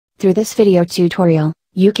Through this video tutorial,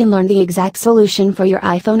 you can learn the exact solution for your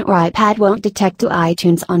iPhone or iPad won't detect to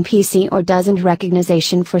iTunes on PC or doesn't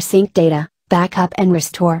recognition for sync data, backup and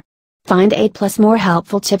restore. Find 8+ more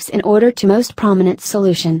helpful tips in order to most prominent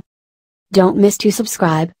solution. Don't miss to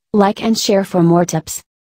subscribe, like and share for more tips.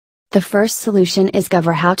 The first solution is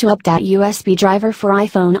cover how to update USB driver for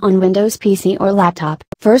iPhone on Windows PC or laptop.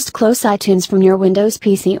 First, close iTunes from your Windows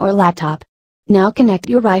PC or laptop. Now connect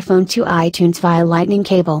your iPhone to iTunes via Lightning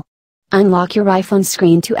cable. Unlock your iPhone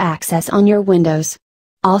screen to access on your Windows.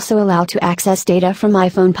 Also allow to access data from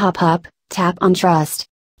iPhone pop-up, tap on Trust.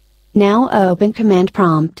 Now open Command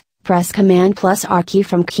Prompt, press Command plus R key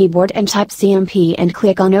from keyboard and type CMP and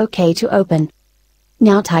click on OK to open.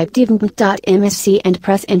 Now type devmgmt.msc and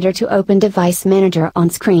press Enter to open Device Manager on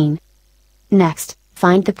screen. Next,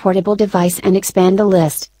 find the portable device and expand the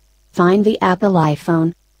list. Find the Apple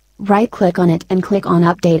iPhone. Right-click on it and click on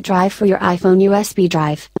Update Drive for your iPhone USB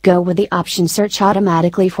drive. Go with the option Search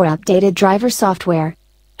automatically for updated driver software.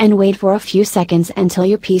 And wait for a few seconds until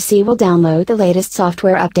your PC will download the latest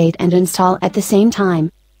software update and install at the same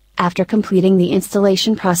time. After completing the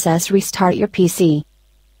installation process, restart your PC.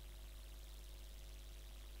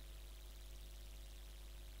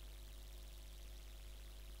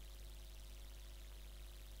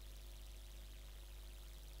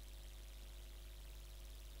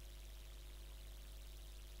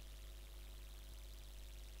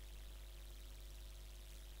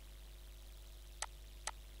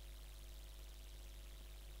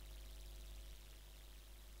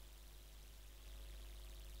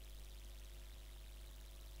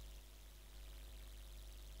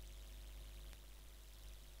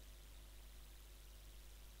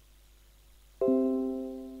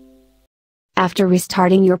 After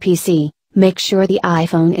restarting your PC, make sure the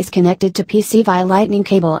iPhone is connected to PC via Lightning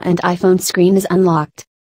cable and iPhone screen is unlocked.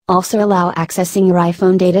 Also allow accessing your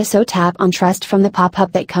iPhone data, so tap on Trust from the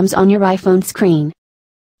pop-up that comes on your iPhone screen.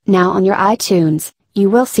 Now on your iTunes,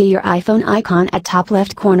 you will see your iPhone icon at top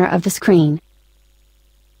left corner of the screen.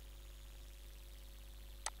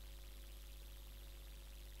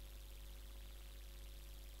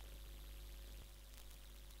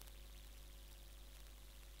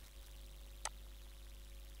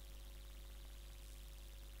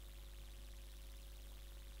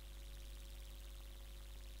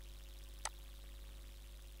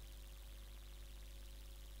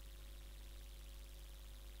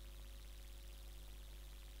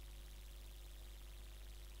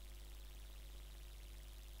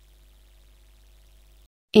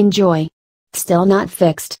 Enjoy. Still not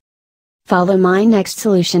fixed? Follow my next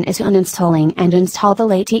solution is uninstalling and install the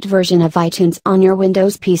latest version of iTunes on your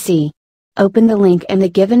Windows PC. Open the link in the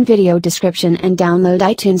given video description and download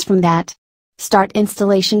iTunes from that. Start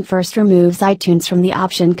installation. First removes iTunes from the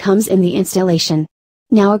option comes in the installation.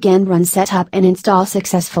 Now again run setup and install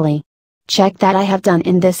successfully. Check that I have done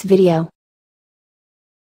in this video.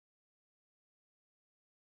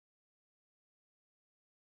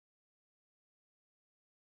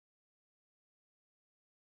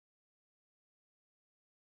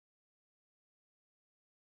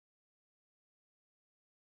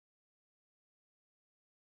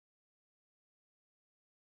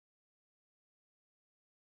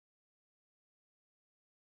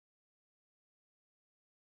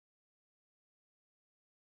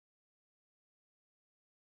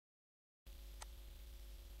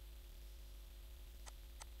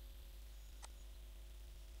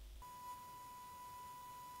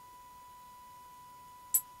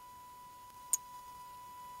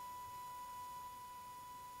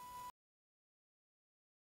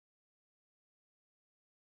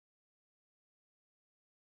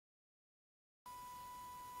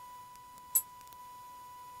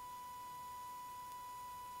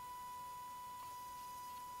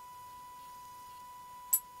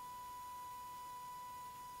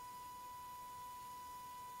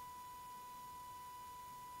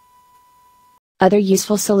 Other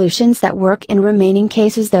useful solutions that work in remaining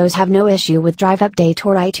cases: those have no issue with drive update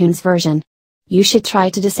or iTunes version. You should try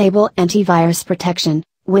to disable antivirus protection,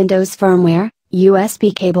 Windows firmware,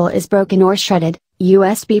 USB cable is broken or shredded,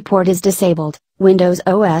 USB port is disabled, Windows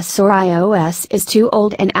OS or iOS is too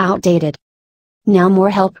old and outdated. Now more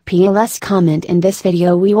help. Plus comment in this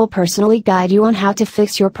video, we will personally guide you on how to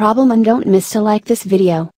fix your problem, and don't miss to like this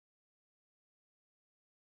video.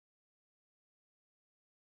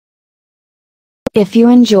 If you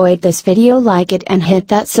enjoyed this video, like it and hit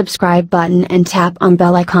that subscribe button and tap on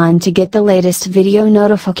bell icon to get the latest video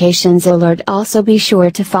notifications alert. Also be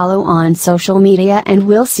sure to follow on social media, and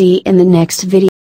we'll see in the next video.